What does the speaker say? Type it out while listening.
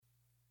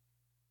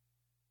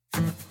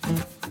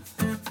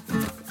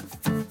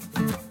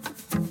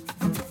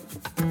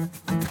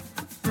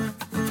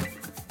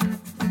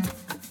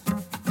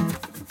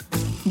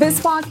This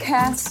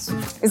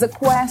podcast is a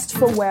quest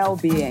for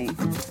well-being,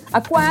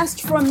 a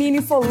quest for a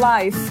meaningful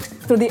life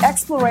through the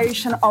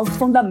exploration of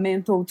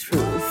fundamental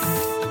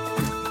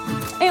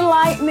truth.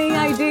 Enlightening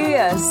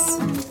ideas,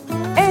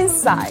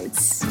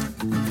 insights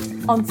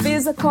on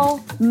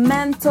physical,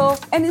 mental,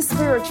 and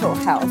spiritual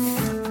health.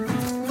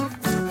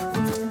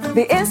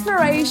 The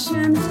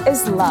inspiration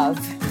is love.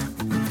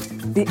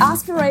 The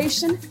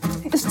aspiration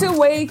is to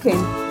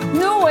awaken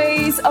new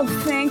ways of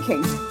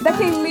thinking that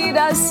can lead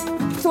us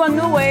to a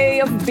new way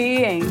of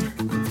being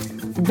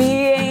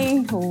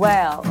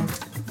well.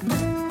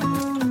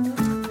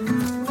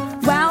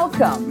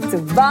 Welcome to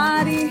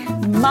Body,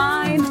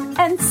 Mind,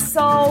 and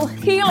Soul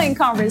Healing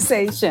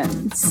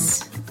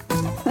Conversations.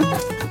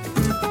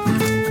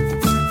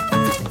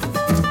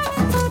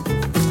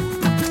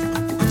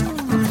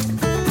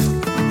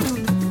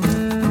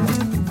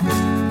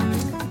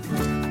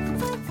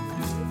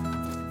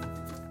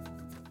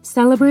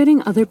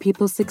 Celebrating other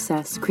people's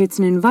success creates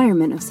an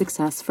environment of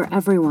success for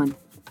everyone.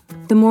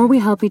 The more we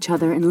help each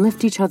other and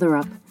lift each other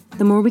up,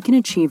 the more we can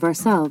achieve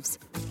ourselves.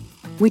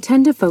 We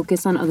tend to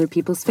focus on other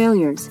people's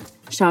failures.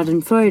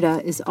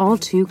 Schadenfreude is all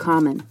too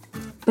common.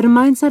 But a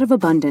mindset of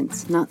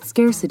abundance, not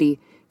scarcity,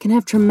 can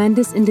have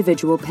tremendous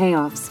individual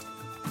payoffs.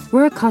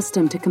 We're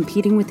accustomed to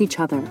competing with each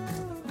other.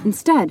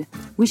 Instead,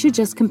 we should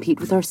just compete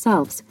with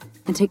ourselves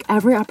and take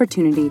every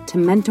opportunity to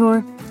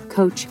mentor,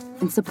 coach,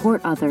 and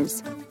support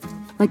others.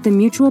 Like the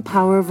mutual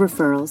power of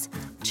referrals,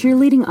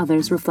 cheerleading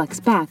others reflects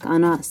back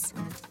on us.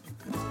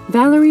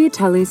 Valerie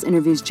Ateles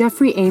interviews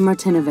Jeffrey A.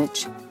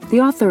 Martinovich,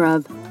 the author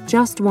of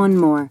Just One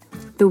More,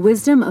 The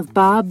Wisdom of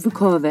Bob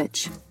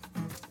Vukovich.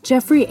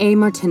 Jeffrey A.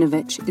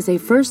 Martinovich is a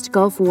first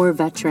Gulf War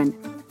veteran,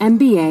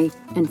 MBA,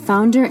 and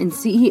founder and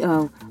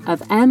CEO of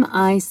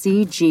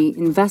MICG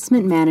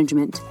Investment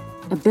Management,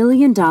 a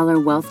billion-dollar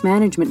wealth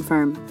management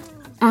firm.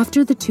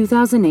 After the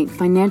 2008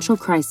 financial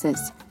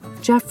crisis,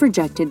 Jeff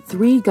rejected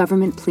 3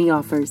 government plea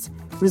offers,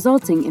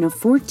 resulting in a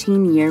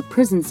 14-year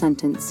prison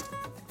sentence.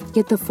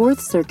 Yet the Fourth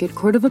Circuit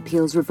Court of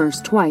Appeals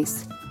reversed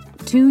twice.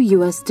 2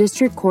 U.S.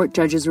 District Court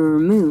judges were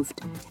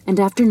removed, and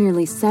after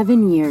nearly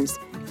 7 years,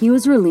 he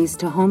was released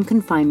to home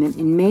confinement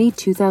in May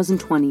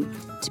 2020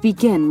 to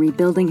begin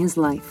rebuilding his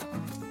life.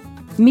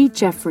 Meet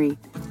Jeffrey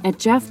at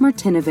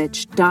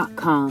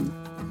jeffmartinovich.com.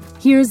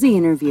 Here's the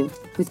interview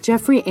with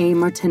Jeffrey A.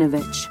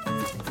 Martinovich.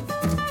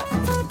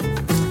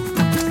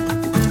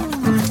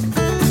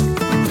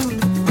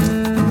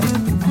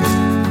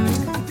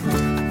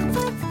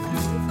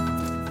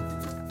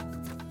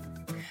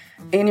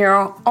 In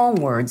your own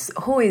words,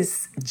 who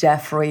is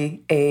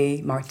Jeffrey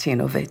A.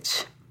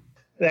 Martinovich?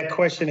 That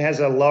question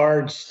has a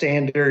large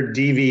standard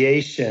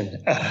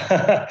deviation.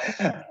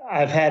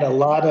 I've had a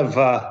lot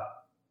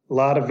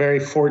of very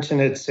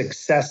fortunate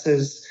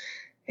successes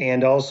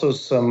and also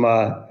some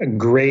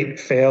great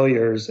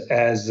failures,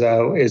 as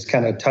is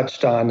kind of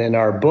touched on in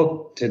our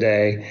book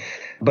today.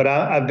 But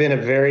I've been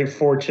a very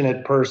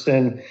fortunate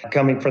person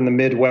coming from the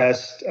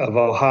Midwest of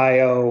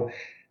Ohio,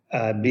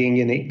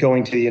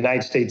 going to the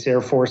United States Air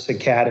Force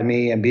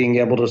Academy and being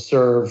able to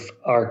serve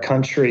our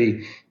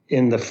country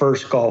in the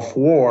first Gulf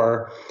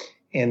War,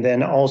 and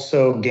then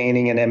also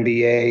gaining an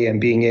MBA and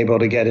being able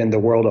to get in the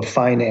world of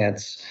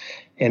finance.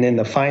 And in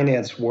the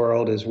finance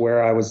world is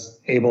where I was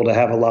able to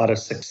have a lot of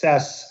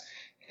success.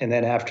 And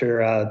then after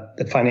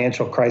the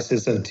financial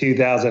crisis of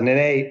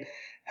 2008,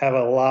 have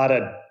a lot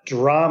of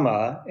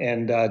drama.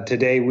 And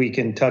today we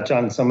can touch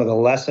on some of the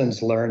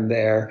lessons learned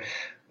there.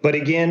 But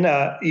again,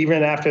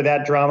 even after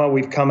that drama,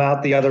 we've come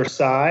out the other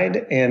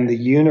side, and the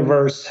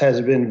universe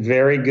has been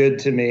very good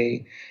to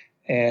me.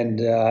 And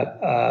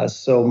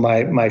so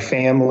my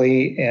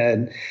family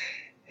and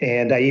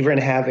I even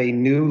have a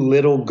new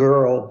little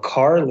girl,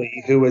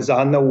 Carly, who is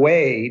on the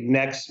way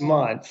next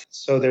month.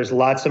 So there's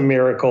lots of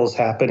miracles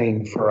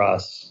happening for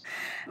us.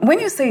 When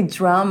you say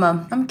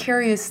drama, I'm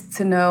curious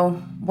to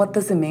know, what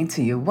does it mean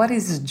to you? What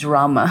is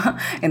drama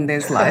in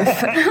this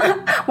life?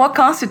 What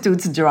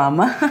constitutes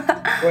drama?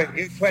 Well,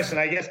 good question.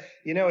 I guess,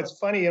 it's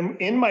funny.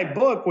 In my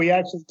book, we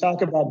actually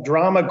talk about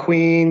drama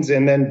queens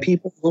and then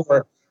people who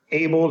are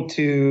able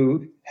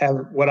to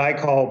have what I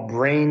call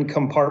brain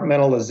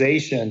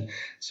compartmentalization.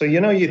 So,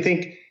 you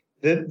think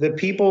the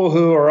people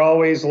who are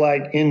always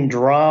like in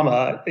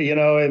drama,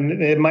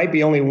 and it might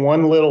be only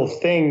one little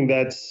thing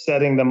that's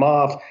setting them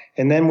off.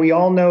 And then we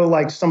all know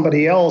like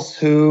somebody else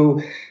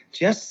who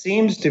just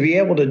seems to be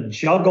able to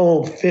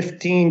juggle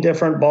 15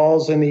 different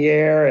balls in the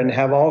air and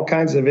have all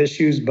kinds of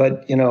issues,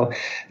 but,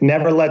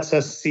 never lets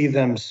us see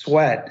them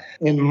sweat.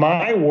 In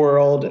my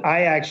world,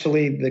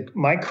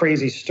 my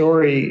crazy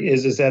story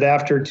is that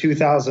after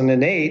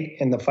 2008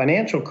 in the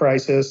financial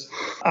crisis,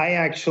 I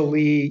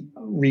actually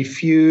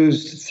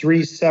refused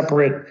 3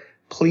 separate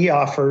plea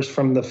offers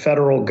from the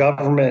federal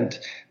government,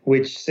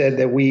 which said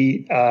that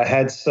we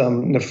had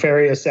some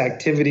nefarious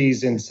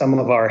activities in some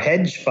of our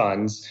hedge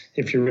funds,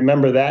 if you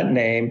remember that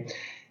name.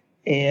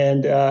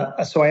 And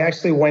so I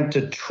actually went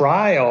to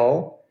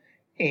trial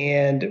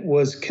and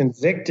was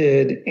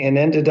convicted and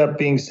ended up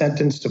being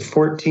sentenced to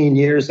 14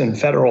 years in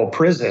federal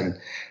prison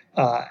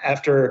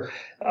after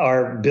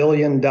our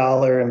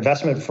billion-dollar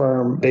investment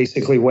firm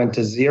basically went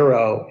to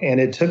zero. And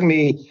it took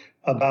me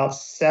about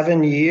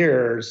 7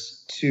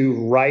 years to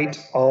right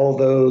all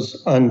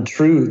those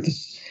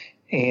untruths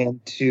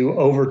and to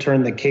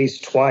overturn the case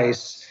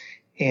twice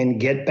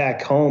and get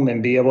back home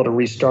and be able to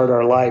restart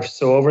our life.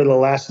 So over the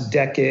last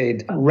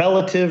decade,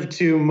 relative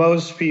to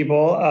most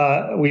people,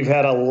 we've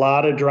had a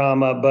lot of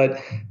drama.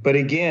 But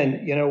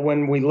again, you know,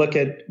 when we look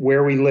at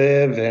where we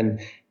live and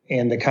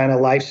the kind of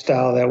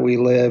lifestyle that we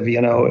live,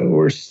 you know,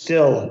 we're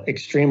still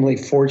extremely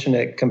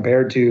fortunate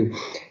compared to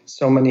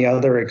so many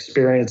other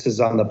experiences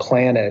on the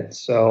planet.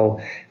 So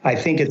I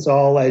think it's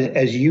all,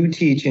 as you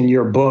teach in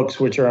your books,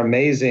 which are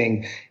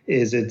amazing,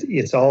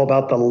 it's all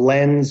about the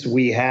lens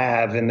we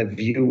have and the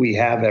view we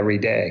have every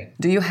day.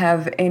 Do you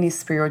have any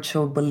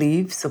spiritual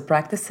beliefs or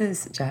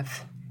practices,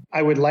 Jeff?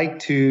 I would like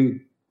to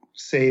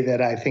say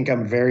that I think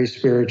I'm very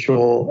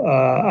spiritual.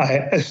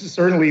 I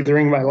certainly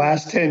during my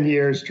last 10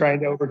 years trying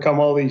to overcome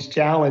all these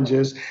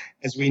challenges,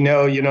 as we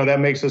know, you know, that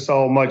makes us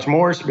all much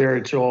more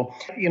spiritual.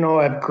 You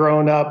know, I've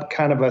grown up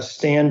kind of a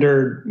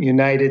standard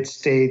United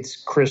States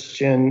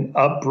Christian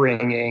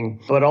upbringing,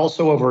 but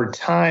also over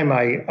time,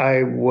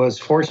 I was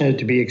fortunate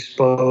to be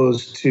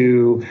exposed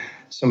to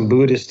some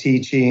Buddhist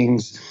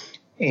teachings.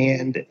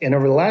 And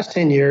over the last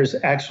 10 years,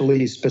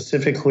 actually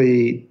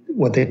specifically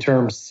what they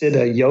term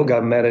Siddha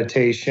Yoga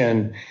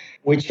meditation,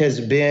 which has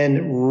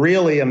been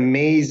really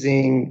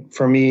amazing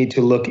for me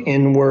to look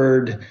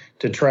inward,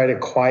 to try to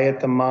quiet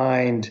the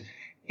mind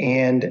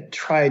and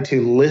try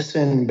to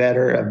listen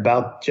better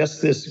about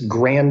just this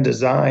grand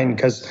design.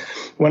 Because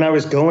when I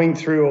was going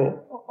through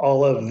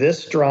all of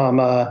this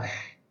drama,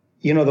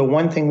 you know, the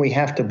one thing we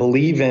have to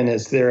believe in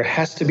is there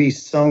has to be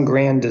some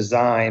grand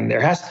design. There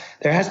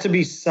has to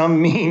be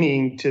some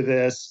meaning to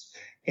this.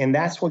 And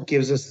that's what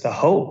gives us the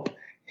hope.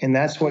 And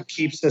that's what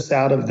keeps us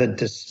out of the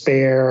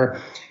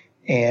despair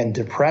and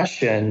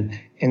depression.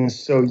 And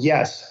so,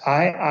 yes,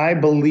 I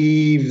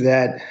believe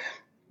that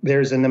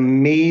there's an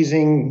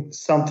amazing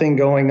something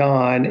going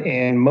on.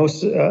 And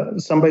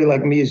somebody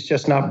like me is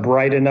just not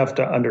bright enough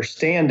to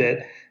understand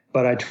it.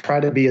 But I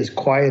try to be as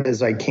quiet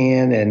as I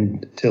can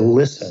and to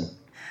listen.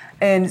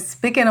 And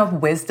speaking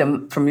of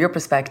wisdom, from your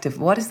perspective,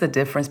 what is the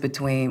difference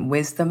between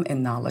wisdom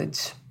and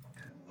knowledge?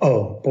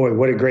 Oh, boy,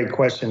 what a great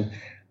question.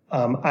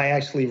 I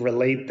actually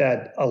relate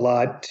that a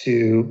lot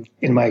to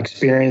in my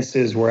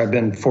experiences where I've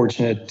been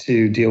fortunate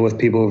to deal with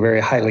people who are very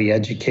highly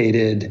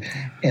educated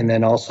and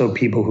then also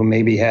people who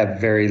maybe have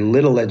very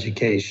little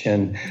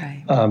education.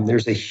 Right.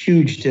 There's a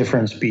huge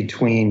difference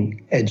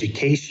between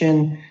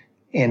education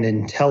and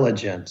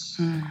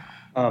intelligence.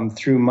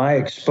 Through my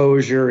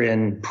exposure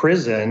in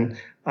prison,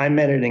 I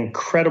met an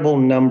incredible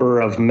number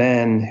of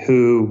men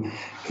who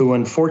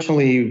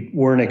unfortunately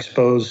weren't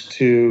exposed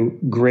to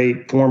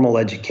great formal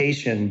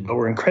education, but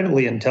were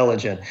incredibly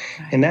intelligent.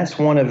 And that's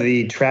one of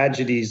the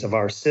tragedies of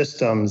our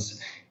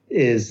systems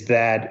is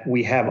that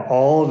we have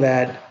all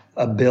that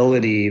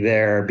ability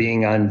there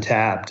being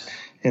untapped.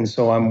 And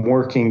so I'm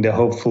working to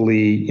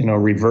hopefully, you know,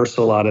 reverse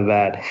a lot of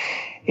that.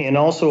 And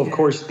also, of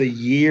course, the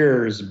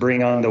years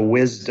bring on the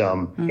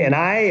wisdom. And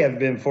I have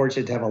been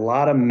fortunate to have a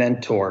lot of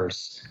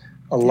mentors,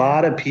 a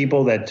lot of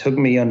people that took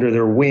me under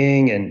their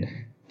wing and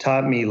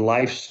taught me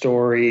life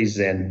stories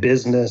and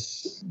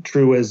business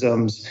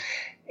truisms.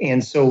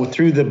 And so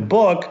through the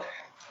book,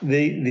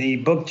 the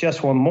book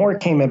Just One More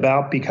came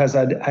about because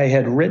I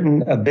had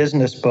written a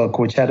business book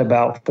which had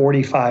about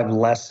 45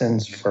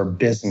 lessons for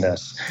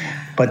business.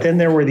 But then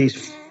there were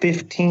these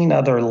 15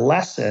 other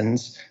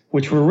lessons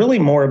which were really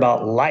more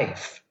about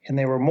life. And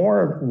they were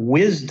more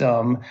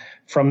wisdom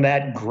from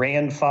that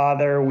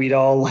grandfather we'd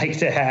all like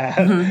to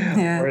have,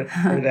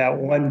 or that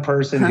one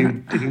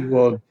person who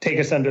will take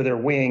us under their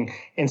wing.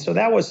 And so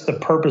that was the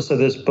purpose of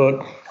this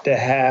book, to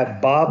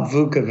have Bob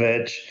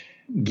Vukovich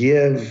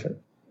give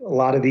a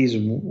lot of his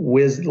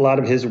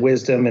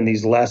wisdom and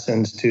these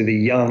lessons to the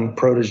young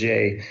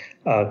protege,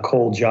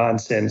 Cole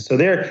Johnson. So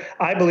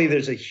I believe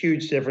there's a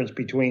huge difference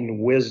between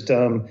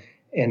wisdom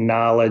and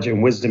knowledge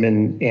and wisdom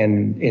and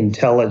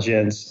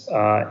intelligence.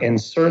 And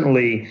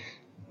certainly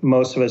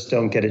most of us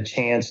don't get a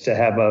chance to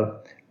have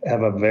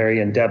a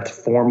very in-depth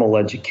formal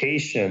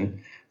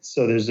education.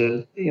 So there's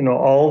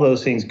all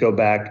those things go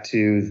back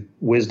to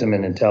wisdom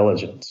and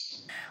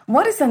intelligence.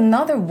 What is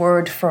another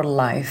word for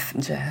life,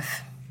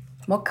 Jeff?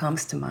 What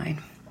comes to mind?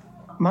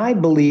 My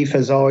belief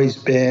has always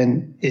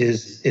been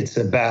it's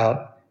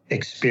about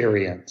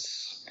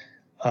experience.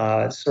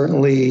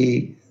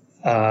 Certainly,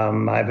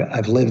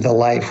 I've lived a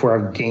life where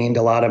I've gained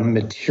a lot of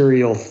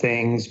material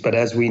things, but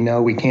as we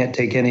know, we can't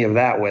take any of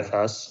that with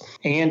us.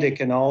 And it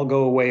can all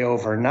go away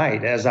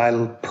overnight, as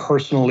I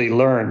personally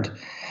learned.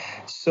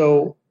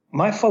 So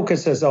my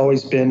focus has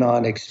always been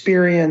on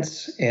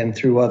experience and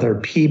through other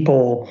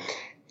people.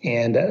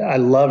 And I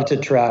love to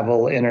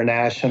travel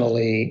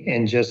internationally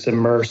and just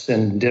immerse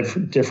in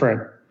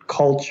different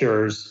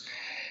cultures.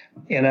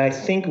 And I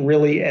think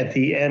really at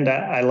the end,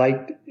 I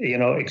like,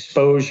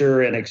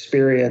 exposure and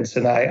experience.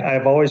 And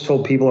I've always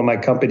told people in my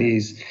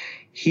companies,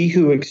 he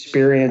who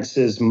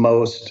experiences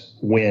most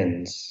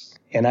wins.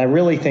 And I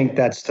really think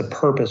that's the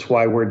purpose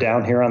why we're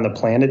down here on the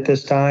planet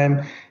this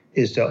time,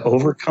 is to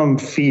overcome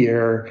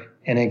fear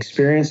and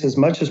experience as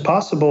much as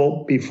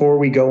possible before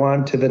we go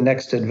on to the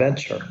next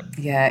adventure.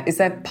 Yeah. Is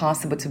that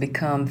possible to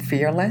become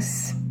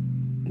fearless?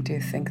 Do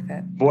you think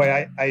that?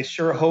 Boy, I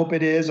sure hope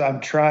it is. I'm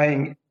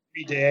trying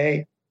every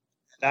day.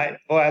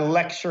 I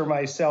lecture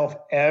myself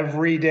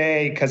every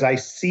day because I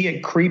see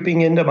it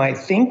creeping into my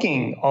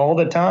thinking all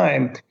the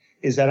time,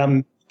 is that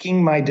I'm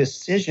making my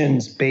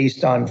decisions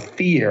based on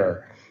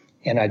fear.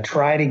 And I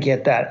try to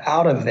get that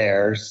out of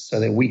there so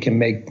that we can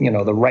make,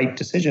 the right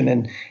decision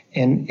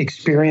and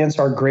experience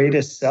our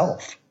greatest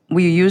self.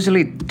 We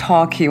usually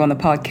talk here on the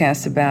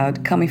podcast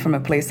about coming from a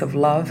place of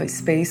love, a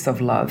space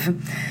of love.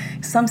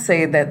 Some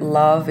say that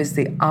love is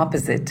the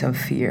opposite of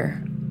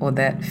fear, or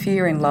that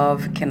fear and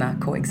love cannot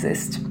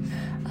coexist.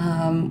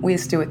 We're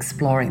still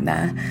exploring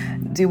that.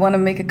 Do you want to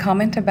make a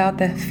comment about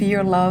the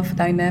fear-love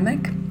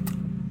dynamic?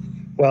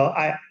 Well,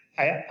 I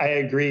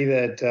agree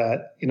that,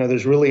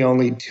 there's really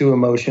only two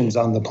emotions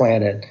on the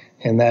planet,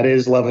 and that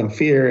is love and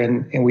fear.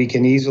 And we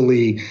can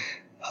easily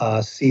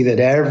see that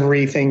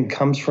everything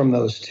comes from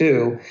those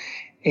two.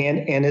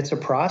 And it's a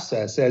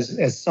process.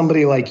 As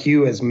somebody like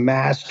you has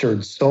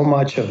mastered so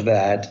much of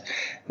that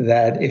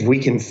if we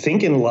can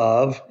think in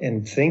love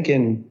and think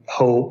in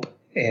hope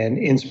and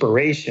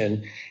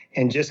inspiration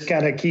and just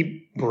kind of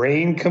keep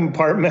brain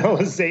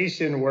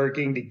compartmentalization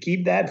working to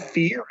keep that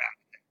fear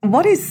out.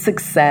 What is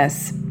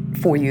success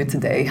for you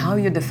today? How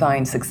you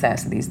define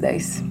success these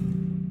days?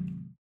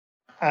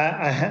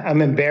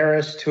 I'm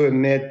embarrassed to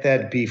admit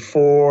that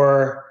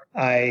before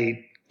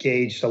I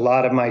gauged a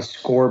lot of my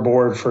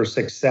scoreboard for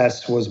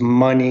success was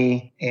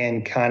money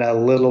and kind of a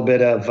little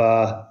bit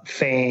of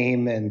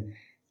fame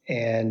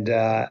and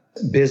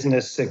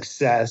business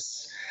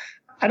success.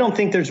 I don't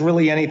think there's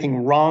really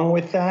anything wrong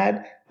with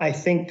that. I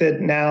think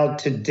that now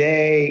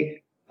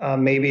today,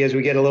 maybe as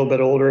we get a little bit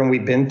older and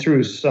we've been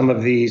through some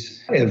of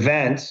these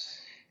events,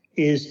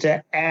 is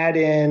to add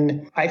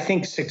in, I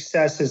think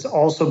success is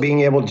also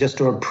being able just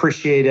to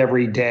appreciate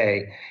every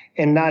day,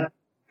 and not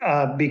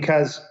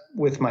because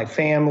with my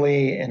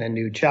family and a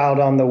new child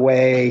on the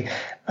way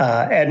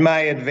at my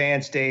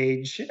advanced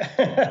age,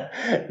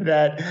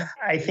 that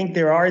I think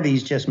there are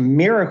these just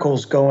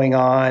miracles going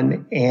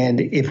on. And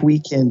if we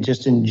can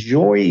just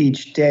enjoy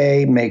each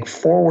day, make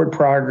forward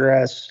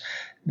progress,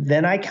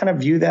 then I kind of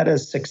view that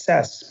as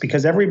success,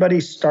 because everybody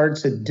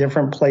starts at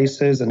different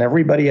places and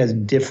everybody has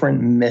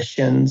different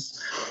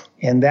missions.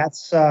 And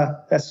that's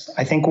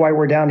I think why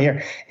we're down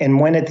here. And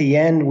when at the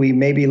end we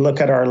maybe look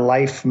at our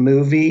life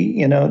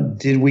movie,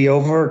 did we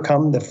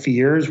overcome the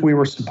fears we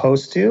were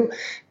supposed to?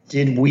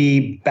 Did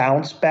we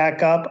bounce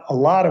back up? A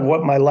lot of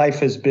what my life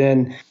has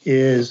been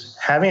is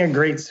having a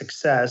great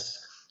success,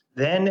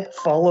 then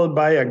followed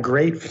by a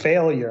great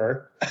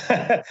failure,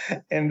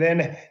 and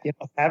then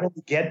having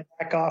to get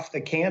back off the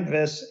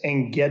canvas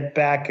and get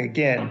back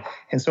again.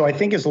 And so I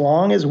think as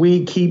long as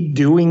we keep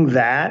doing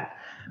that,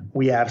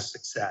 we have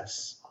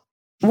success.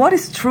 What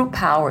is true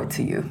power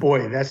to you?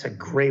 Boy, that's a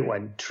great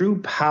one.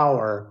 True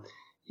power,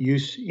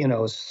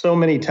 so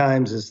many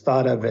times is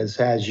thought of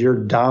as your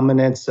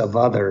dominance of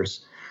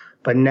others.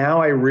 But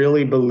now I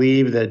really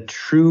believe that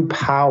true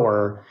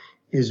power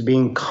is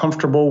being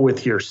comfortable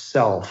with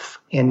yourself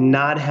and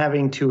not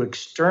having to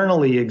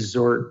externally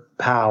exert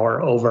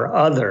power over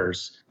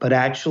others, but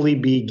actually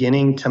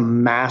beginning to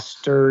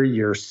master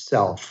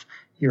yourself,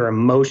 your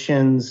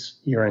emotions,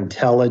 your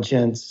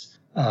intelligence,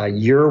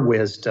 your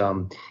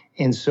wisdom.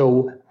 And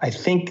so I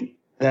think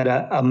that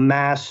a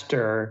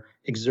master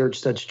exerts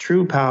such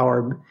true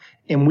power,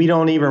 and we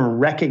don't even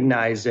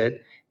recognize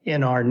it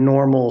in our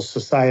normal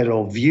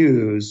societal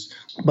views.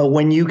 But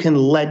when you can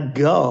let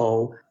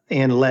go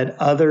and let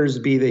others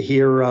be the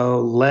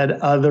hero, let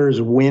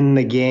others win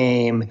the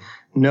game,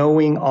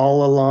 knowing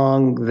all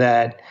along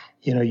that,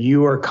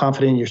 you are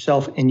confident in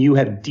yourself and you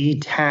have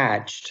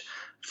detached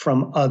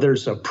from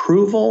others'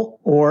 approval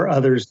or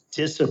others'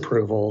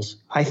 disapprovals,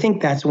 I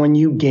think that's when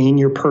you gain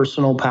your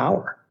personal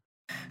power.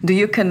 Do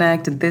you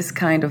connect this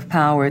kind of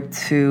power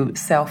to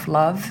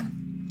self-love?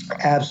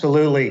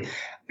 Absolutely.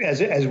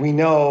 As we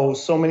know,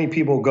 so many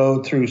people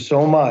go through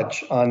so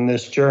much on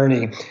this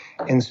journey,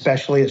 and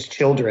especially as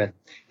children.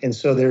 And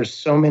so there's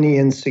so many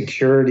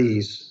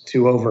insecurities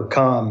to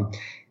overcome.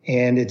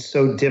 And it's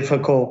so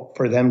difficult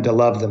for them to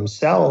love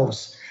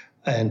themselves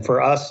and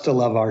for us to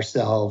love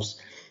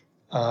ourselves.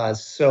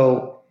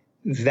 So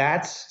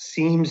that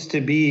seems to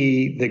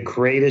be the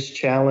greatest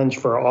challenge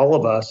for all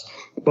of us.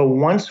 But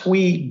once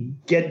we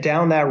get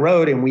down that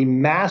road and we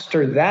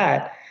master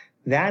that,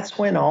 that's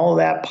when all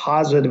that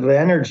positive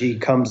energy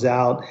comes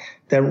out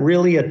that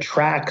really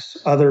attracts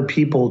other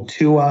people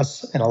to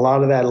us. And a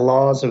lot of that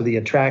laws of the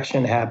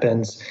attraction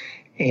happens.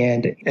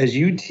 And as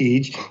you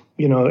teach,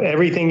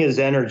 everything is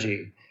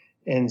energy.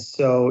 And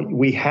so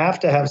we have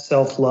to have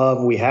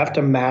self-love. We have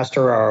to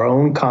master our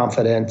own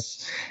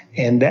confidence.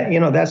 And that,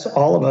 that's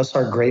all of us,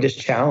 our greatest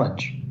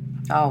challenge.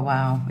 Oh,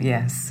 wow.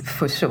 Yes,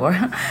 for sure.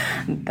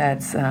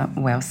 That's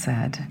well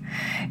said.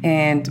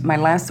 And my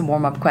last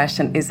warm-up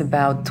question is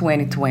about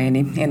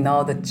 2020 and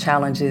all the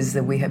challenges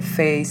that we have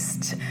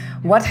faced.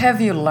 What have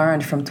you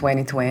learned from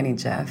 2020,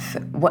 Jeff?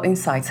 What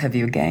insights have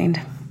you gained?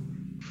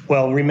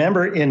 Well,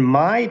 remember, in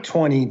my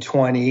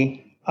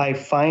 2020, I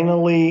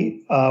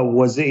finally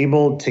was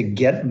able to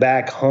get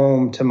back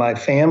home to my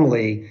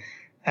family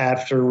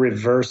after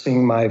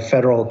reversing my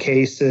federal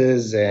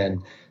cases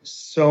and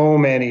so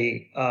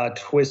many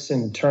twists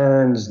and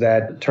turns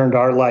that turned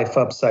our life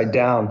upside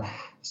down.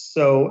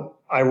 So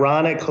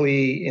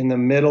ironically, in the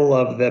middle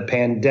of the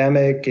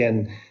pandemic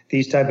and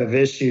these type of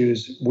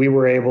issues, we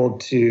were able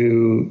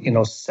to,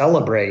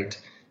 celebrate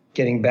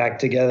getting back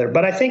together.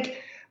 But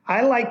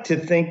I like to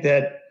think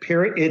that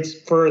it's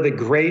for the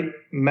great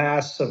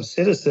mass of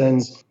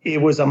citizens,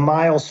 it was a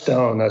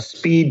milestone, a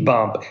speed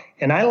bump.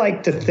 And I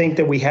like to think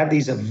that we have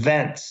these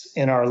events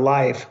in our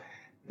life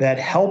that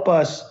help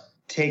us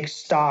take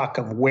stock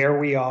of where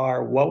we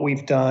are, what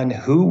we've done,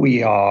 who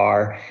we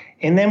are,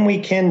 and then we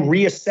can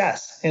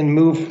reassess and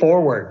move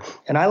forward.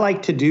 And I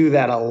like to do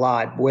that a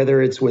lot,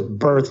 whether it's with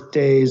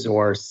birthdays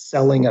or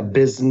selling a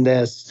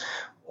business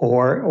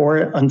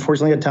or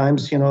unfortunately at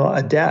times,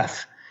 a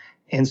death.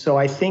 And so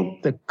I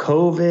think the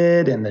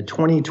COVID and the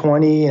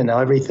 2020 and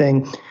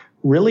everything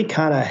really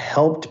kind of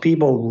helped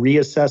people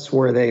reassess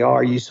where they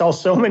are. You saw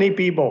so many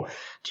people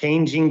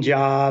changing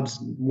jobs,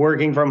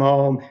 working from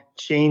home,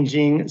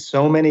 changing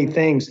so many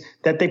things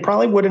that they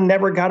probably would have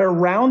never got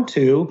around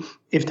to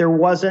if there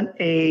wasn't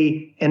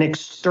an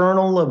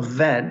external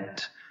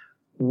event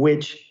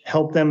which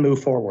helped them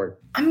move forward.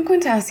 I'm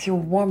going to ask you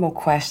one more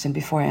question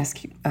before I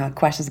ask you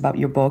questions about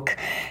your book.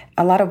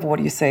 A lot of what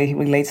you say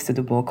relates to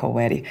the book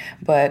already,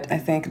 but I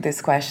think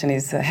this question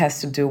has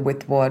to do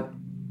with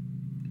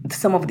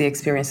some of the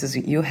experiences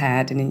you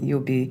had, and you'll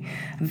be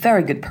a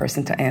very good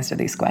person to answer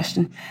this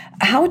question.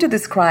 How would you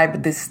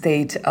describe this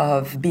state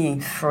of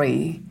being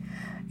free,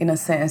 in a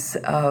sense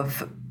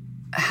of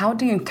how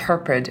do you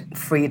interpret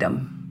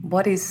freedom?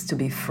 What is to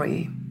be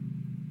free?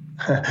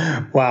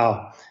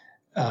 Wow.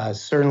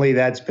 Certainly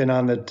that's been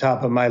on the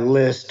top of my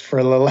list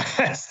for the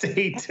last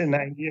 8 to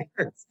 9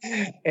 years.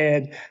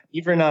 And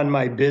even on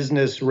my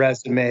business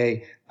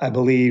resume, I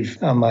believe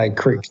on my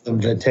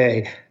curriculum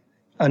vitae,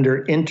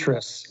 under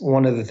interests,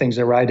 one of the things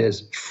I write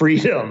is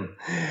freedom.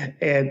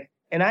 And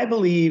I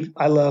believe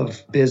I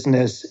love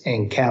business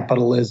and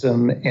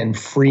capitalism and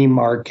free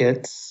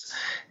markets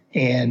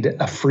and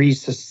a free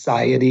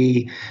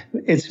society.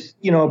 It's,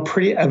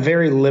 a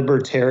very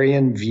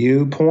libertarian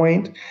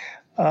viewpoint.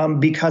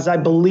 Because I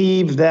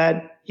believe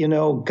that,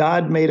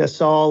 God made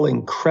us all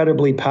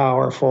incredibly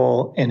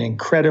powerful and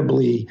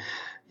incredibly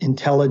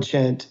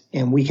intelligent,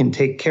 and we can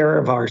take care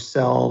of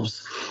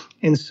ourselves.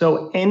 And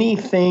so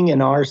anything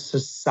in our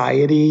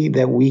society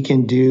that we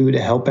can do to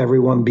help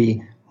everyone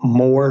be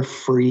more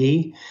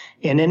free,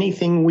 and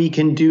anything we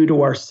can do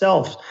to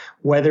ourselves,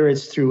 whether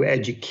it's through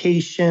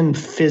education,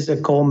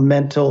 physical,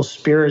 mental,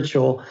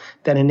 spiritual,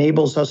 that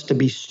enables us to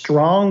be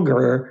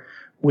stronger,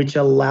 which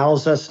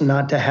allows us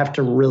not to have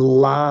to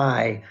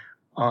rely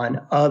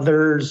on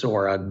others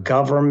or a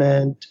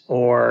government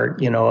or,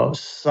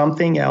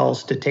 something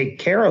else to take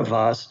care of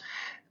us.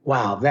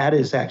 Wow, that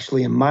is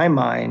actually, in my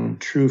mind,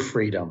 true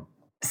freedom.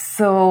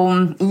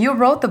 So you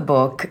wrote the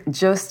book,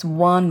 Just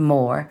One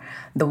More,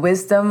 The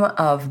Wisdom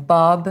of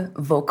Bob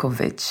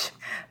Vukovich.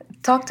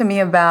 Talk to me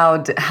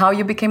about how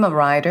you became a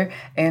writer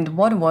and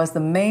what was the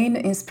main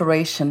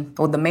inspiration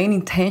or the main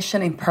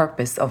intention and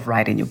purpose of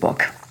writing your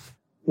book.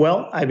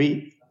 Well,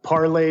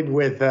 parlayed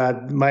with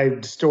my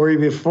story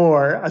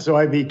before. So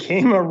I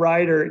became a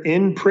writer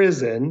in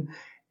prison,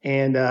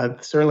 and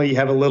certainly you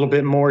have a little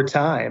bit more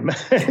time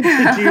to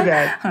do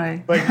that.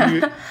 Right.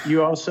 But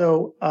you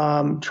also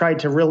try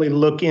to really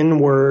look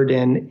inward,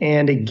 and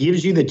it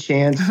gives you the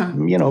chance,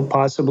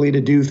 possibly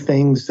to do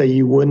things that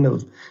you wouldn't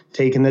have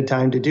taken the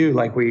time to do,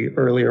 like we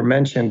earlier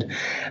mentioned.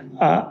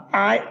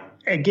 I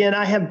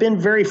have been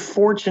very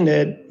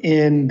fortunate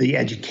in the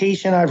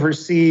education I've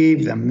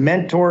received, the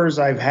mentors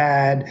I've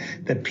had,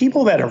 the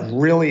people that have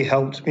really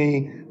helped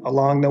me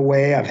along the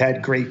way. I've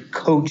had great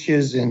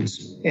coaches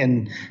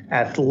in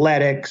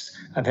athletics.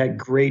 I've had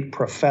great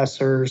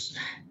professors,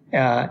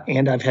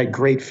 and I've had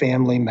great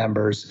family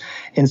members.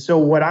 And so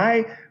what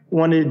I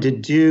wanted to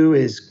do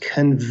is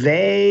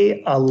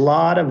convey a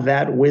lot of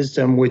that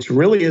wisdom, which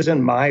really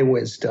isn't my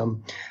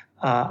wisdom.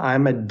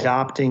 I'm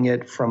adopting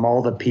it from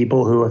all the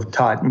people who have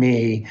taught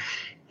me,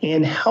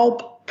 and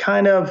help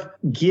kind of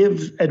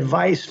give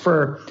advice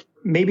for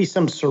maybe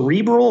some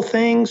cerebral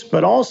things,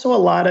 but also a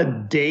lot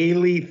of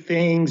daily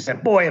things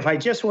that, boy, if I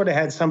just would have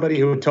had somebody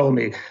who had told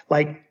me,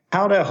 like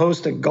how to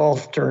host a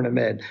golf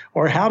tournament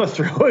or how to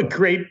throw a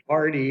great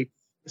party,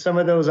 some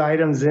of those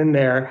items in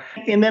there.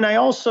 And then I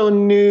also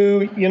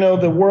knew,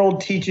 the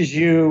world teaches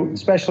you,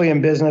 especially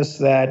in business,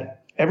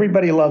 that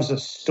everybody loves a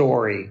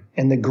story.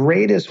 And the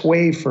greatest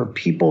way for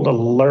people to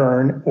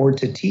learn or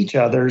to teach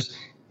others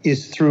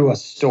is through a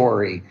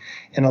story.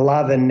 And a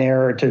lot of the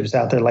narratives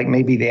out there, like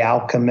maybe The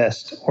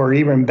Alchemist, or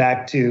even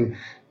back to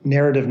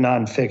narrative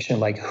nonfiction,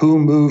 like Who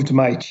Moved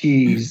My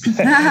Cheese?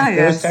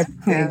 Yes,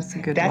 that's a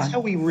good That's one. how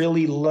we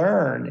really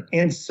learn.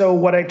 And so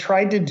what I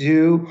tried to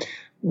do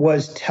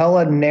was tell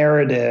a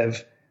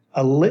narrative,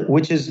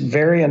 which is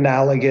very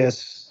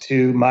analogous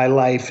to my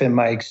life and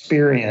my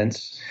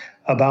experience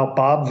about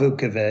Bob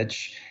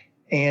Vukovich.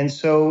 And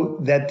so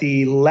that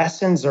the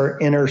lessons are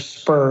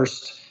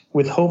interspersed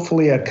with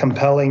hopefully a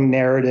compelling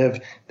narrative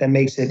that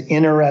makes it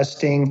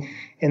interesting.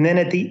 And then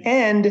at the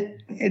end,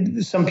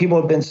 some people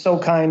have been so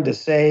kind to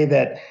say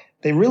that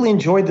they really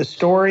enjoyed the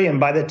story. And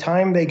by the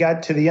time they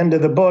got to the end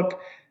of the book,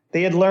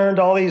 they had learned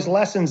all these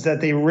lessons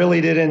that they really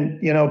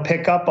didn't,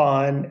 pick up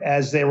on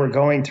as they were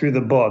going through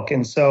the book.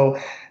 And so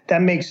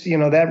that makes,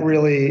 that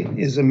really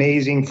is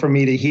amazing for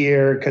me to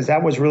hear, because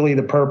that was really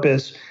the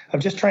purpose of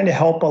just trying to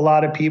help a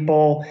lot of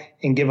people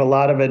and give a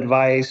lot of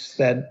advice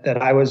that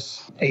I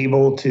was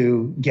able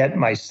to get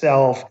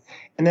myself.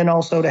 And then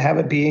also to have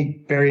it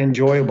be very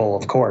enjoyable,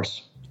 of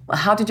course.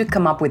 How did you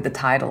come up with the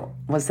title?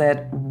 Was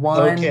that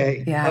one?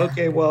 Okay. Yeah.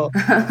 Okay. Well,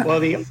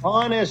 the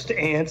honest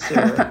answer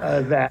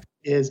that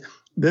is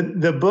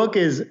the book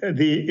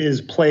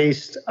is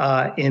placed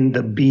in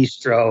the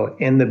bistro.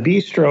 And the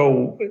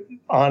bistro,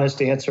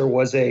 honest answer,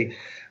 was a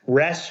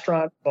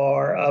restaurant,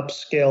 bar,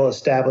 upscale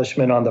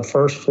establishment on the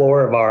first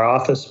floor of our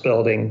office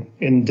building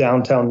in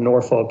downtown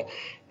Norfolk.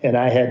 And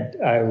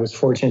I was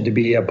fortunate to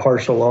be a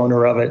partial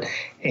owner of it.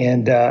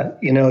 And,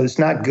 it's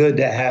not good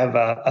to have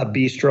a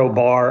bistro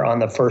bar on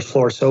the first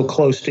floor so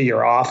close to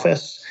your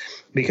office,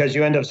 because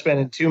you end up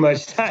spending too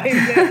much time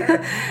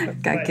there.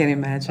 I can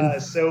imagine.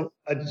 So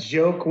a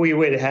joke we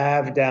would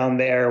have down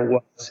there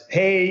was,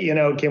 hey,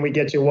 can we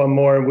get you one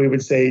more? And we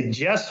would say,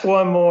 just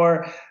one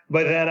more,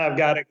 but then I've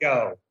got to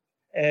go.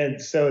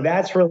 And so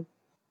that's where the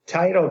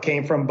title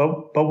came from.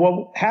 But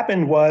what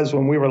happened was,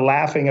 when we were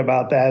laughing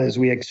about that, is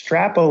we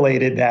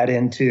extrapolated that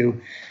into,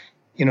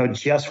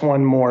 just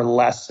one more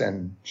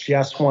lesson,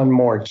 just one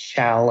more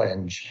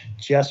challenge,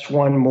 just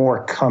one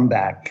more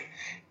comeback,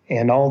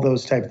 and all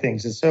those type of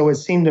things. And so it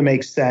seemed to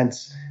make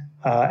sense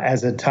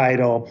as a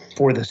title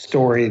for the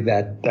story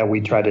that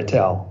we try to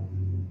tell.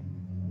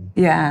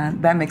 Yeah,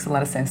 that makes a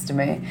lot of sense to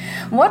me.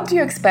 What do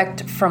you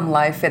expect from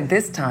life at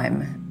this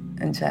time,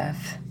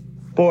 Jeff?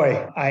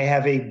 Boy, I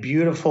have a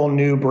beautiful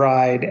new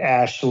bride,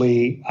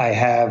 Ashley. I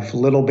have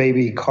little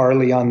baby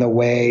Carly on the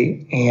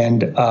way.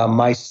 And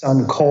my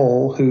son,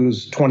 Cole,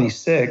 who's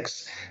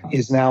 26,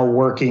 is now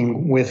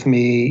working with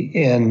me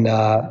in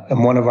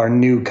one of our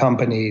new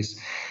companies.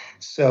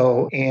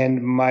 So,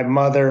 and my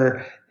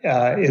mother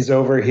is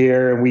over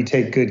here, and we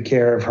take good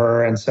care of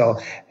her. And so,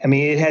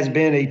 it has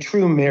been a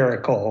true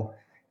miracle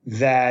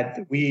that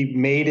we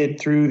made it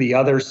through the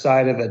other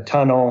side of the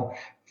tunnel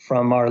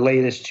from our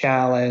latest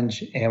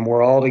challenge, and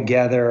we're all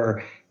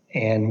together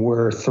and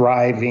we're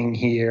thriving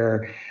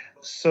here.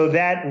 So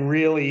that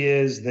really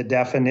is the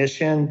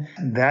definition.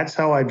 That's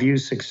how I view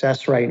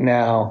success right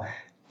now: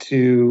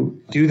 to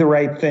do the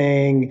right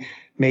thing,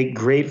 make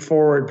great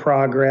forward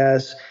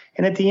progress.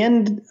 And at the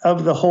end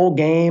of the whole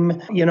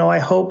game, I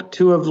hope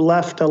to have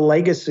left a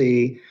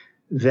legacy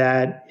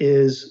that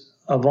is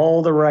of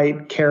all the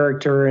right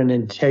character and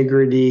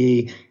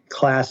integrity,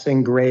 class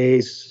and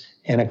grace,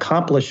 and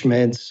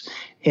accomplishments.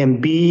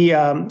 And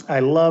I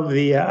love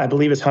I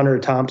believe it's Hunter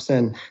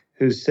Thompson,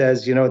 who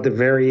says, at the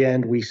very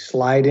end, we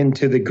slide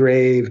into the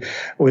grave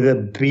with a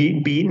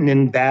beaten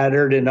and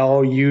battered and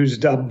all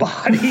used up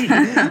body.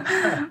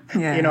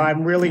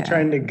 I'm really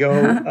trying to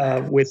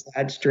go with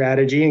that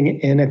strategy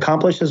and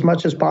accomplish as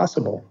much as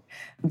possible.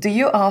 Do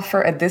you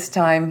offer at this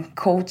time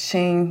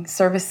coaching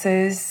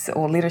services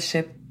or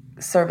leadership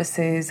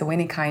services or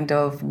any kind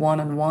of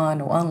one-on-one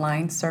or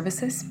online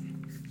services?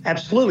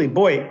 Absolutely.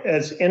 Boy,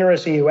 it's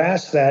interesting you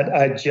asked that.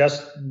 I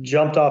just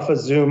jumped off of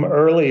Zoom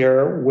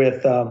earlier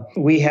with,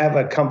 we have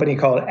a company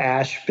called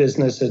Ash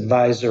Business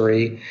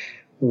Advisory,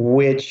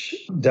 which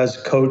does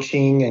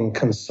coaching and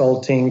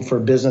consulting for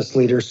business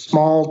leaders,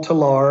 small to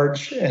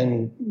large,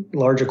 and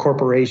larger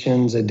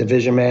corporations, a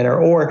division manager,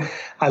 or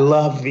I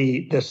love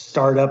the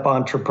startup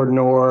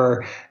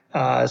entrepreneur.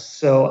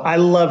 So I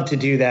love to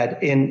do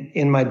that.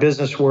 In my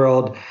business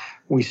world,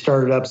 we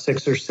started up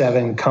 6 or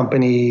 7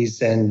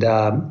 companies, and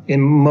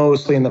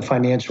mostly in the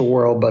financial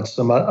world, but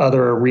some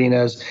other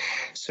arenas.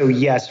 So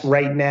yes,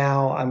 right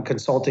now I'm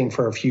consulting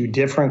for a few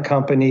different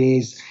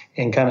companies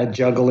and kind of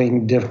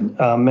juggling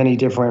many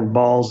different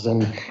balls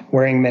and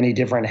wearing many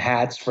different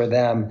hats for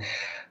them.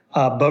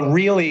 But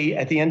really,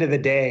 at the end of the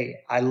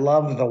day, I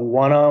love the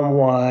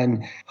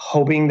one-on-one,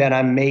 hoping that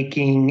I'm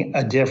making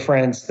a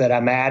difference, that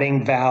I'm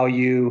adding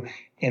value,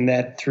 and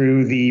that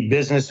through the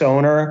business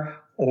owner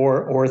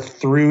or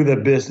through the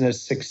business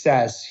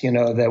success,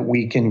 that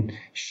we can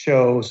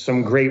show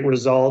some great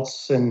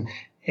results. And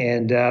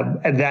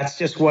that's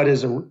just what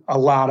is a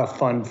lot of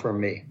fun for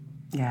me.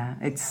 Yeah,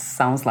 it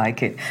sounds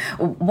like it.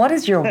 What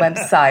is your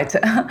website?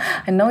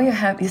 I know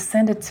you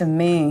sent it to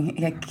me.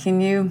 Yeah,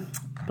 can you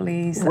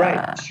please?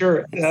 Right,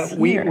 sure.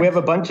 We have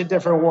a bunch of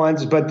different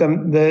ones, but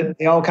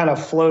they all kind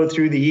of flow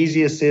through. The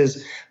easiest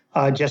is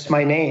just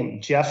my name,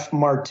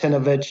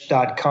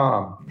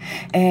 jeffmartinovich.com.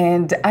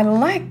 And I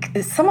like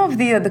some of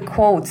the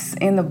quotes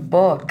in the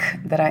book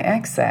that I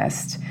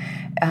accessed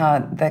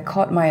that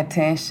caught my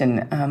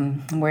attention,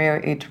 where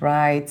it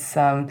writes,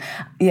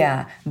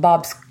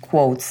 Bob's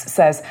quotes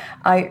says,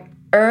 "I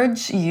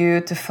urge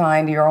you to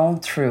find your own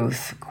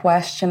truth,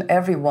 question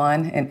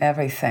everyone and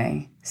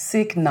everything,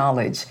 seek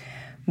knowledge,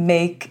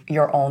 make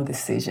your own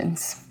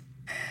decisions."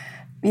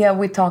 Yeah,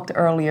 we talked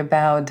earlier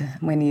about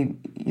when you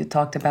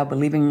talked about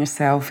believing in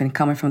yourself and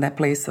coming from that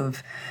place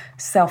of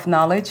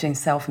self-knowledge and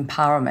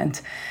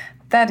self-empowerment.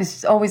 That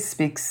always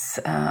speaks,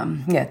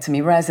 to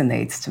me,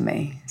 resonates to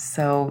me.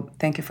 So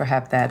thank you for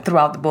having that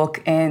throughout the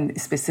book and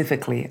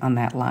specifically on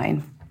that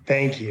line.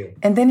 Thank you.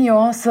 And then you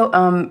also,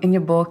 in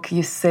your book,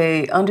 you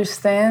say,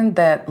 understand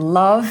that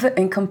love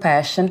and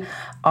compassion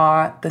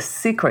are the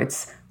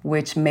secrets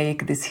which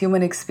make this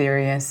human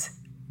experience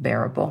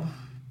bearable.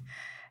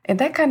 And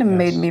that kind of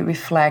made me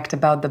reflect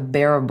about the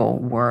bearable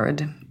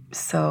word.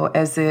 So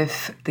as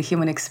if the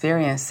human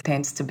experience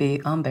tends to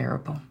be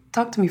unbearable.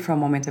 Talk to me for a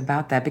moment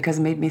about that, because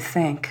it made me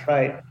think.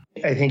 Right.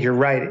 I think you're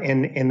right.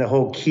 And the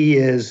whole key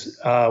is,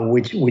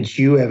 which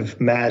you have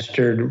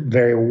mastered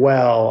very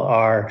well,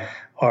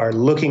 are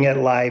looking at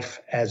life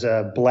as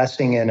a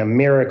blessing and a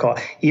miracle.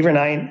 Even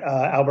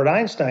Albert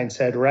Einstein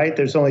said, right,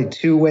 there's only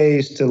two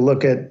ways to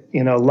look at,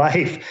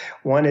 life.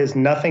 One is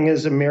nothing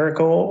is a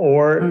miracle,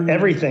 or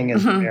everything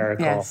is a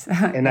miracle. Yes.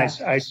 And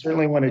I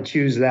certainly want to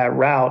choose that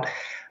route.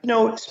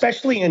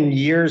 Especially in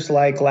years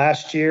like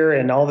last year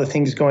and all the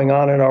things going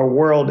on in our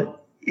world,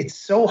 it's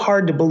so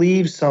hard to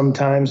believe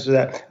sometimes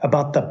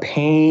about the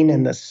pain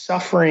and the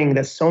suffering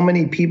that so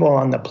many people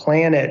on the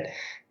planet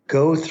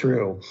go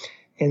through.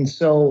 And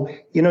so,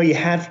 you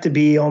have to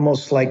be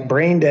almost like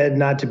brain dead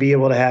not to be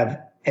able to have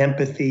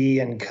empathy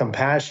and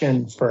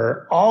compassion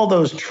for all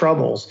those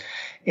troubles.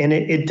 And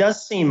it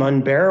does seem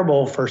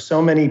unbearable for so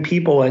many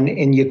people.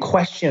 And you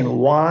question,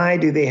 why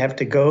do they have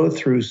to go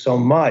through so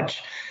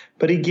much?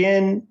 But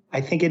again,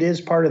 I think it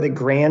is part of the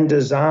grand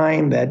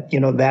design that,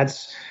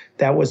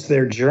 that was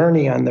their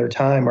journey on their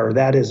time, or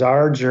that is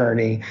our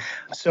journey.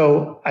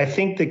 So I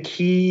think the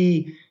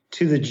key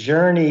to the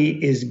journey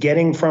is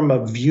getting from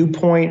a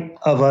viewpoint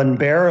of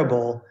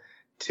unbearable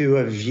to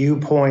a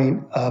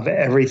viewpoint of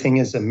everything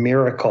is a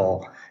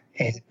miracle.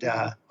 And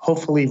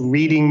hopefully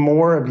reading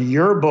more of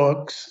your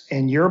books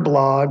and your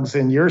blogs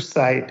and your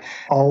site,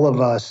 all of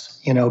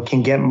us,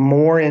 can get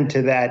more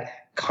into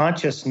that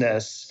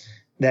consciousness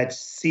that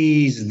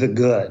sees the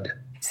good.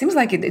 Seems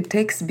like it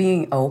takes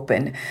being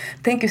open.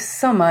 Thank you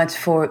so much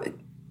for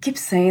keep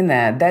saying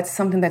that. That's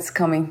something that's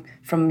coming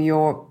from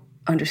your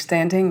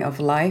understanding of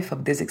life,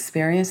 of this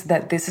experience,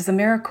 that this is a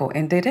miracle,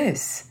 and it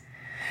is.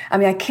 I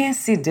mean, I can't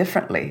see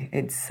differently.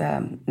 It's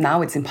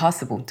now it's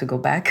impossible to go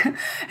back.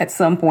 At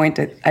some point,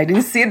 I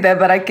didn't see that,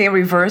 but I can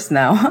reverse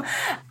now.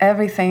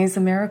 Everything is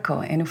a miracle,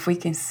 and if we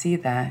can see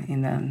that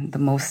in the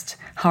most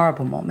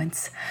horrible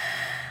moments,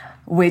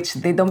 which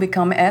they don't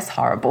become as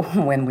horrible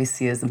when we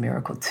see as a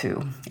miracle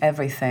too.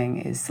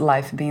 Everything is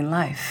life being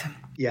life.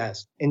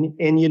 Yes, and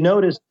you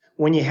notice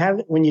when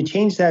you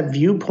change that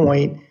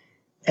viewpoint,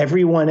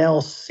 everyone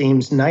else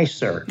seems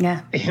nicer.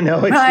 Yeah. It's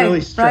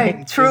really strange.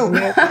 Right, true.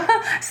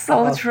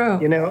 So true.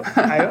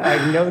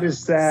 I've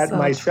noticed that so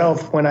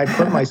myself true. When I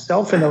put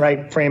myself in the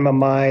right frame of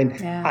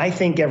mind, I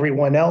think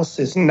everyone else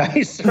is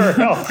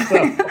nicer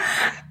also.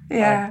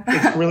 Yeah.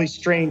 It's really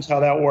strange how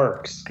that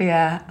works.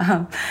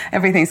 Yeah.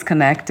 Everything's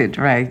connected,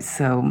 right?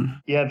 So.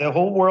 Yeah, the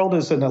whole world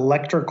is an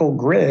electrical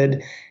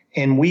grid,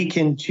 and we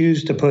can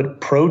choose to put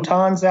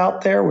protons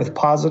out there with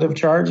positive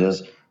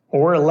charges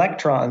or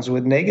electrons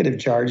with negative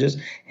charges.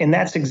 And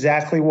that's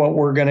exactly what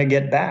we're going to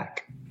get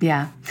back.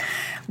 Yeah.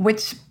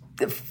 Which,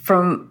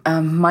 from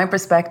my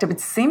perspective, it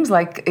seems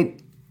like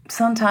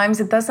sometimes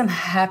it doesn't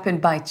happen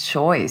by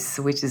choice,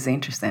 which is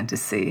interesting to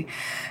see.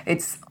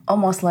 It's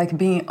almost like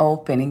being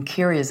open and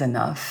curious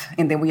enough,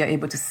 and then we are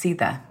able to see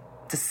that,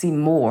 to see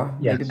more,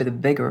 maybe the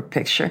bigger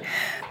picture.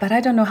 But I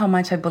don't know how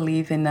much I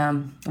believe in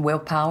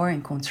willpower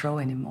and control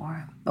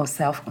anymore, or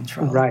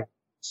self-control. Right.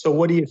 So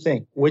what do you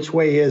think? Which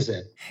way is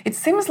it? It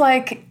seems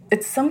like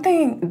it's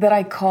something that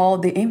I call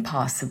the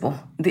impossible.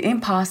 The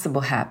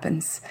impossible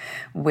happens,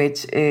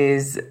 which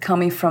is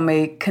coming from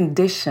a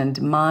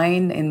conditioned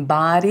mind and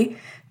body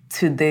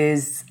to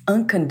this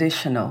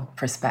unconditional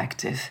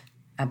perspective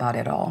about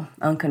it all.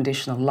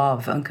 Unconditional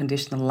love,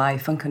 unconditional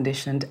life,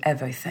 unconditioned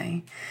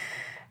everything.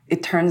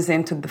 It turns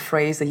into the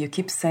phrase that you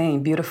keep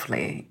saying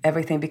beautifully,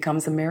 everything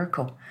becomes a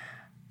miracle.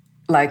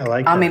 Like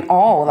I'm in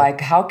awe.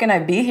 Like, how can I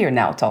be here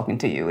now talking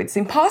to you? It's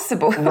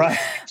impossible.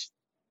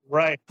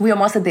 Right. We're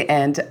almost at the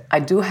end. I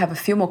do have a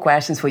few more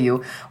questions for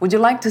you. Would you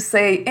like to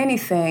say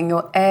anything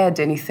or add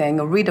anything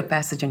or read a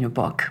passage in your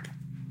book?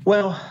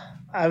 Well,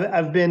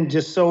 I've been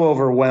just so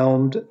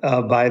overwhelmed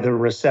by the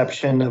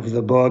reception of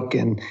the book,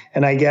 and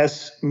I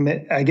guess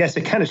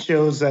it kind of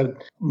shows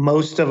that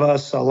most of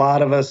us, a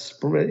lot of us,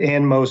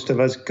 and most of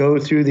us go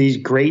through these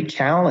great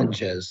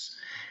challenges.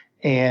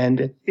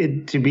 And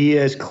to be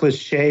as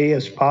cliche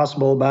as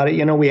possible about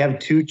it, we have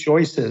two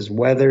choices: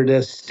 whether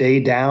to stay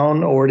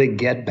down or to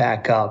get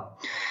back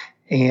up.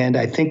 And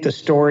I think the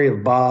story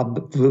of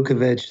Bob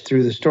Vukovich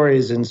through the story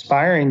is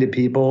inspiring to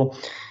people,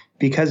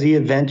 because he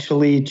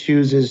eventually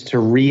chooses to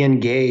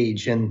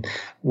re-engage in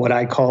what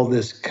I call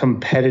this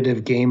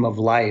competitive game of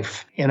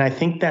life. And I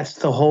think that's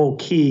the whole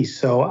key.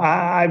 So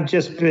I've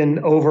just been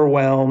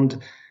overwhelmed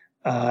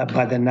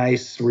by the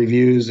nice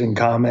reviews and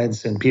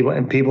comments, and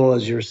people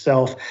as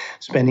yourself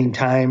spending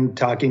time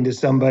talking to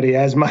somebody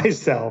as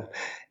myself.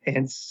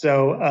 And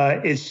so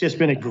it's just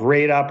been a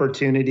great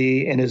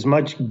opportunity, and as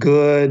much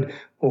good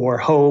or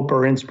hope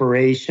or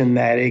inspiration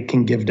that it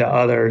can give to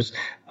others,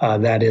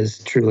 that is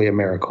truly a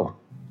miracle.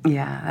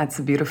 Yeah, that's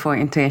a beautiful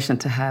intention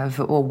to have,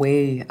 a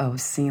way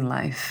of seeing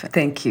life.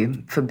 Thank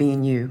you for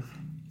being you,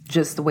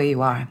 just the way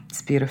you are.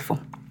 It's beautiful.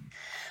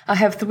 I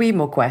have 3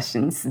 more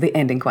questions, the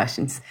ending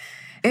questions.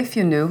 If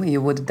you knew you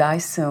would die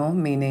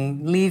soon,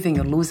 meaning leaving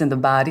or losing the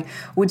body,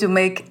 would you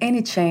make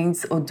any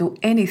change or do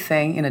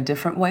anything in a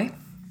different way?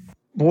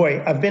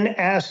 Boy, I've been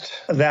asked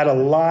that a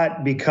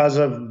lot because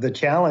of the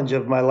challenge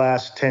of my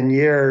last 10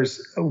 years.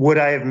 Would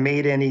I have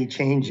made any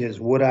changes?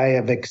 Would I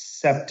have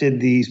accepted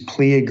these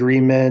plea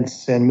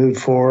agreements and moved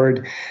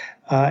forward?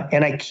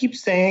 And I keep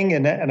saying,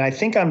 and I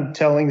think I'm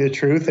telling the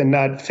truth and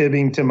not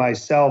fibbing to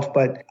myself,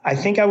 but I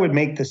think I would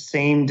make the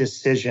same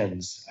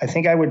decisions. I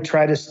think I would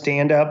try to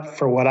stand up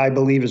for what I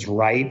believe is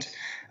right.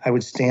 I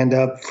would stand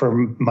up for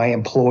my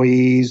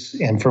employees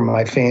and for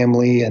my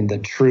family and the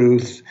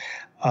truth.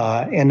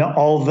 And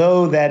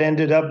although that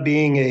ended up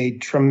being a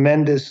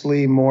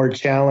tremendously more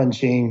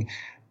challenging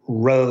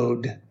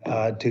road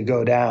to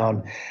go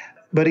down,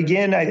 but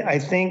again, I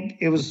think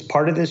it was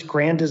part of this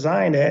grand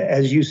design,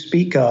 as you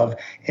speak of,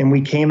 and we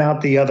came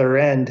out the other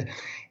end.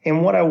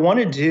 And what I want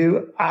to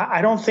do,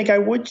 I don't think I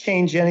would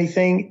change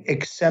anything,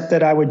 except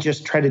that I would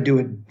just try to do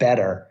it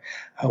better.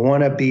 I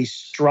want to be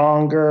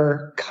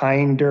stronger,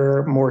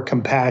 kinder, more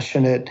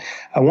compassionate.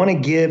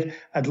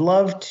 I'd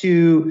love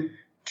to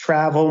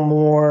travel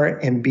more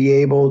and be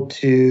able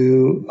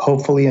to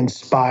hopefully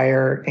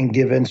inspire and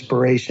give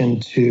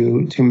inspiration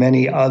to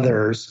many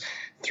others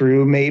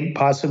through maybe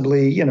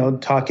possibly,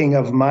 talking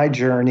of my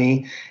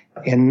journey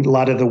and a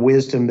lot of the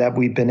wisdom that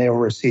we've been able to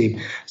receive.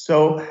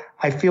 So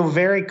I feel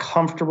very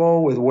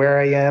comfortable with where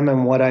I am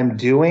and what I'm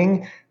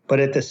doing, but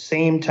at the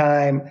same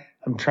time,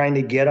 I'm trying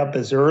to get up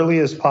as early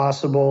as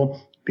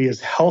possible, be as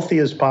healthy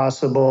as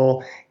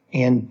possible,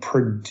 and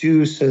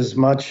produce as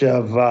much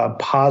of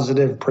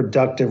positive,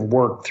 productive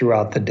work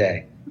throughout the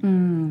day.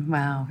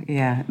 Wow.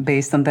 Yeah.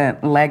 Based on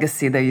that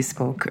legacy that you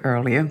spoke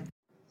earlier.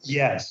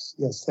 Yes.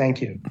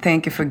 Thank you.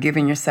 Thank you for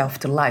giving yourself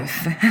to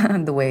life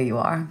the way you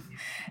are.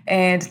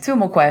 And 2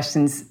 more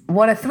questions.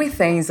 What are 3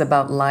 things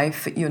about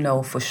life you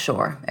know for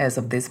sure as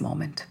of this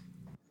moment?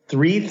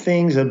 3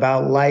 things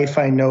about life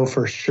I know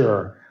for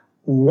sure.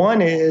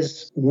 One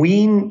is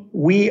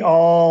we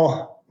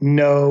all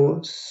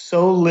know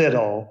so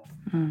little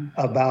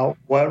about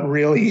what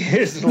really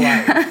is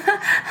life.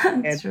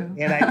 And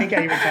I think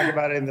I even talk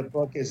about it in the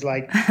book, is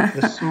like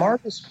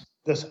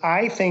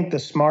I think the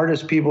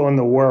smartest people in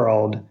the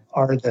world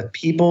are the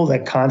people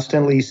that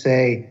constantly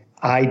say,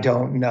 I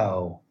don't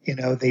know.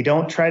 They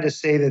don't try to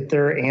say that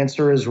their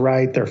answer is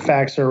right, their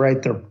facts are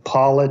right, their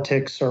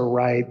politics are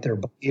right, their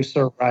beliefs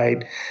are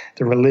right,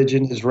 their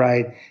religion is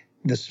right.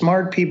 The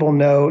smart people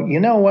know, you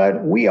know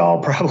what? We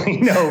all probably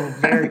know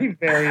very,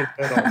 very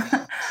little.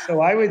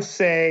 So I would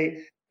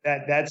say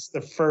that's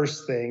the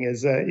first thing,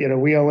 is that,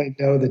 we only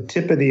know the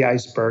tip of the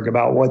iceberg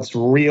about what's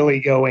really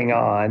going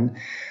on.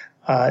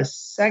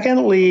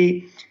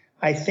 Secondly,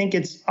 I think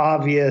it's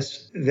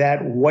obvious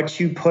that what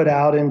you put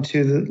out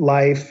into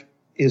life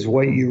is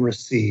what you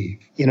receive.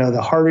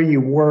 The harder you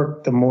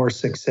work, the more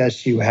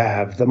success you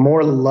have, the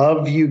more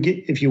love you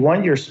get. If you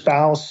want your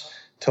spouse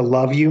to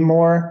love you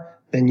more,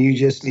 then you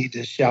just need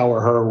to shower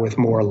her with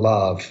more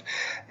love.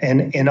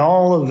 And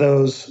all of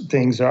those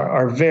things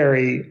are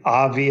very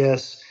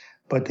obvious,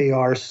 but they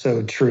are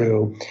so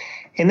true.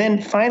 And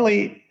then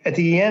finally, at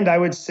the end, I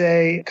would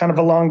say, kind of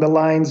along the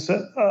lines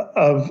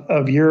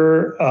of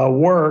your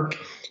work,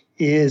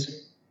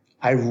 is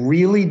I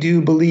really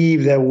do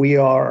believe that we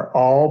are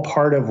all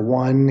part of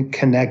one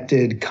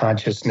connected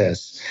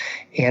consciousness.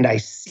 And I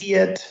see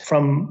it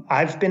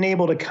I've been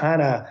able to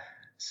kind of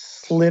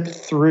slip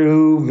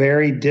through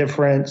very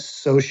different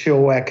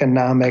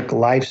socioeconomic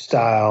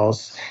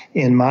lifestyles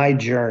in my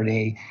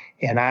journey.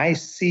 And I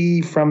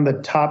see from the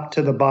top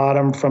to the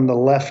bottom, from the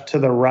left to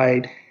the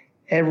right,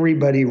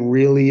 everybody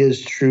really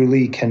is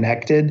truly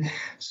connected,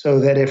 so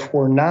that if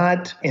we're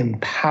not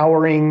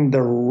empowering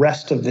the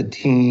rest of the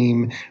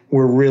team,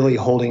 we're really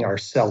holding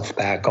ourselves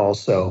back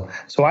also.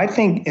 So I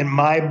think, in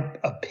my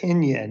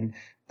opinion,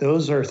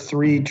 Those are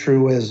 3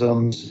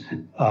 truisms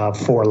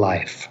for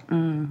life.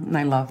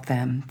 I love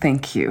them.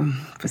 Thank you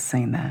for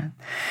saying that.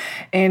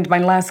 And my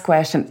last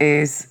question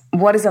is,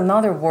 what is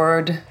another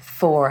word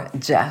for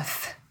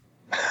Jeff?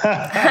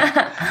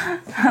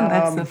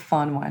 That's a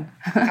fun one.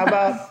 How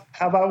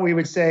about we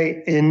would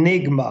say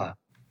enigma?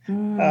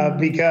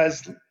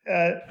 Because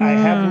I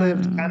have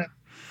lived kind of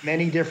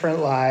many different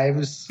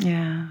lives.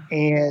 Yeah.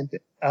 And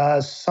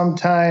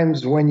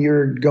sometimes when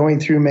you're going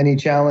through many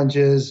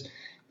challenges,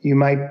 you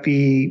might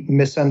be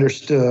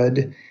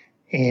misunderstood.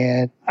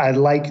 And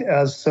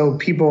so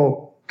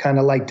people kind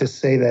of like to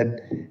say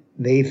that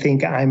they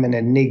think I'm an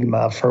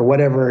enigma for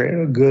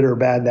whatever good or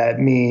bad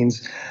that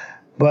means.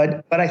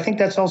 But I think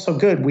that's also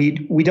good.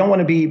 We don't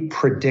want to be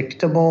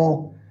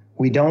predictable.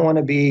 We don't want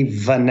to be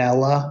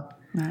vanilla.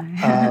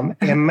 And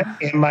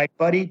my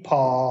buddy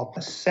Paul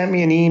sent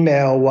me an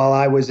email while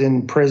I was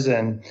in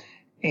prison.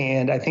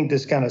 And I think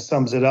this kind of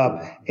sums it up.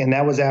 And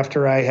that was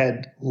after I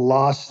had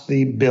lost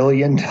the $1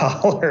 billion.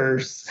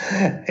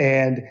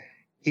 And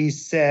he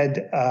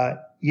said,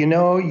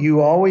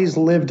 you always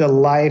lived a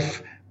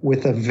life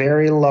with a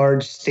very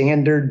large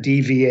standard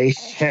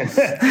deviation.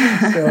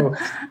 So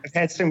I've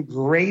had some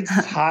great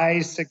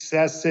high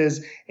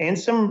successes and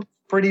some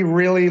pretty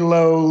really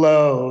low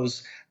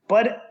lows.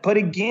 But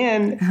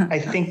again, I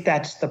think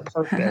that's the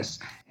purpose.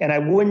 And I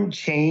wouldn't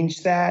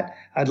change that.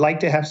 I'd like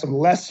to have some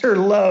lesser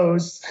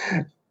lows,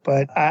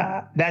 but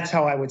that's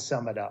how I would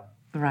sum it up.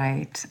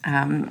 Right.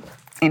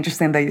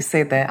 Interesting that you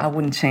say that. I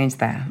wouldn't change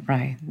that,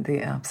 right?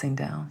 The ups and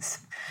downs.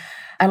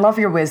 I love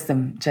your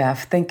wisdom,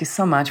 Jeff. Thank you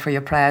so much for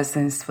your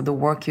presence, for the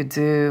work you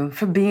do,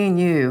 for being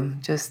you,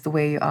 just the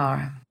way you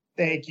are.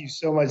 Thank you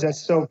so much.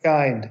 That's so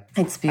kind.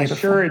 It's beautiful. I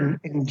sure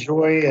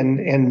enjoy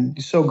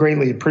and so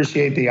greatly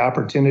appreciate the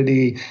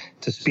opportunity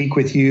to speak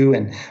with you.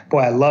 And boy,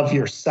 I love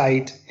your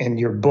site and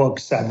your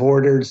books. I've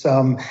ordered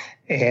some,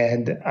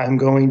 and I'm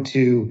going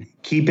to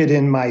keep it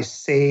in my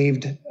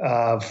saved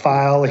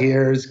file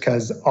here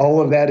because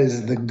all of that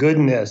is the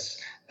goodness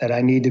that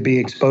I need to be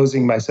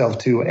exposing myself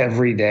to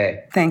every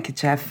day. Thank you,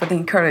 Jeff, for the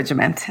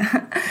encouragement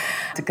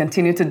to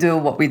continue to do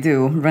what we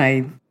do,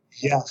 right?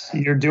 Yes,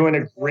 you're doing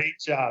a great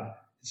job.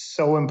 It's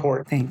so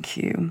important. Thank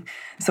you.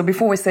 So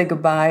before we say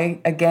goodbye,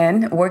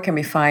 again, where can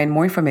we find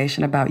more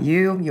information about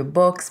you, your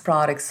books,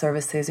 products,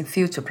 services, and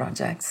future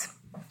projects?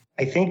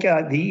 I think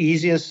the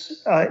easiest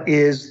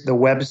is the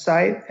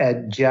website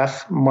at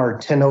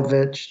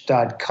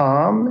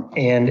jeffmartinovich.com,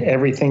 and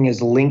everything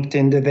is linked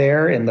into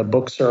there, and the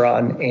books are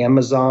on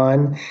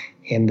Amazon,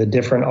 and the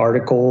different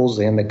articles,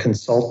 and the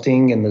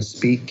consulting, and the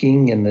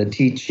speaking, and the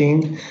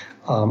teaching.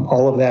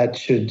 All of that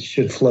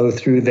should flow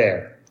through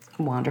there.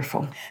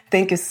 Wonderful.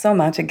 Thank you so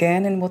much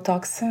again, and we'll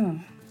talk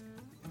soon.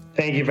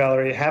 Thank you,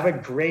 Valerie. Have a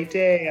great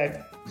day.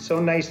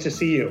 So nice to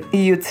see you.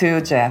 You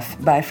too, Jeff.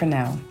 Bye for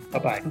now.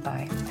 Bye-bye.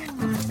 Bye.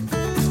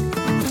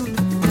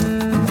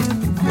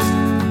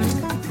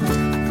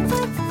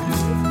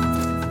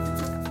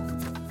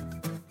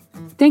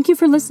 Thank you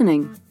for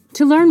listening.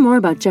 To learn more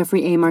about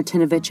Jeffrey A.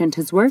 Martinovich and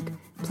his work,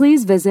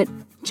 please visit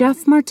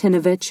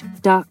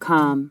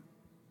jeffmartinovich.com.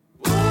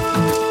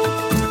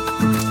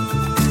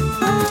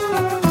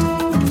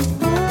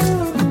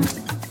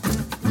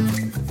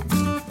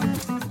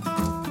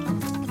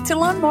 To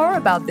learn more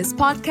about this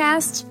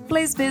podcast,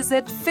 please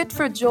visit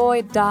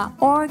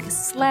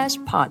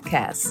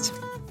fitforjoy.org/podcast.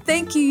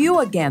 Thank you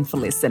again for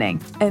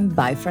listening, and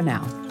bye for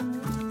now.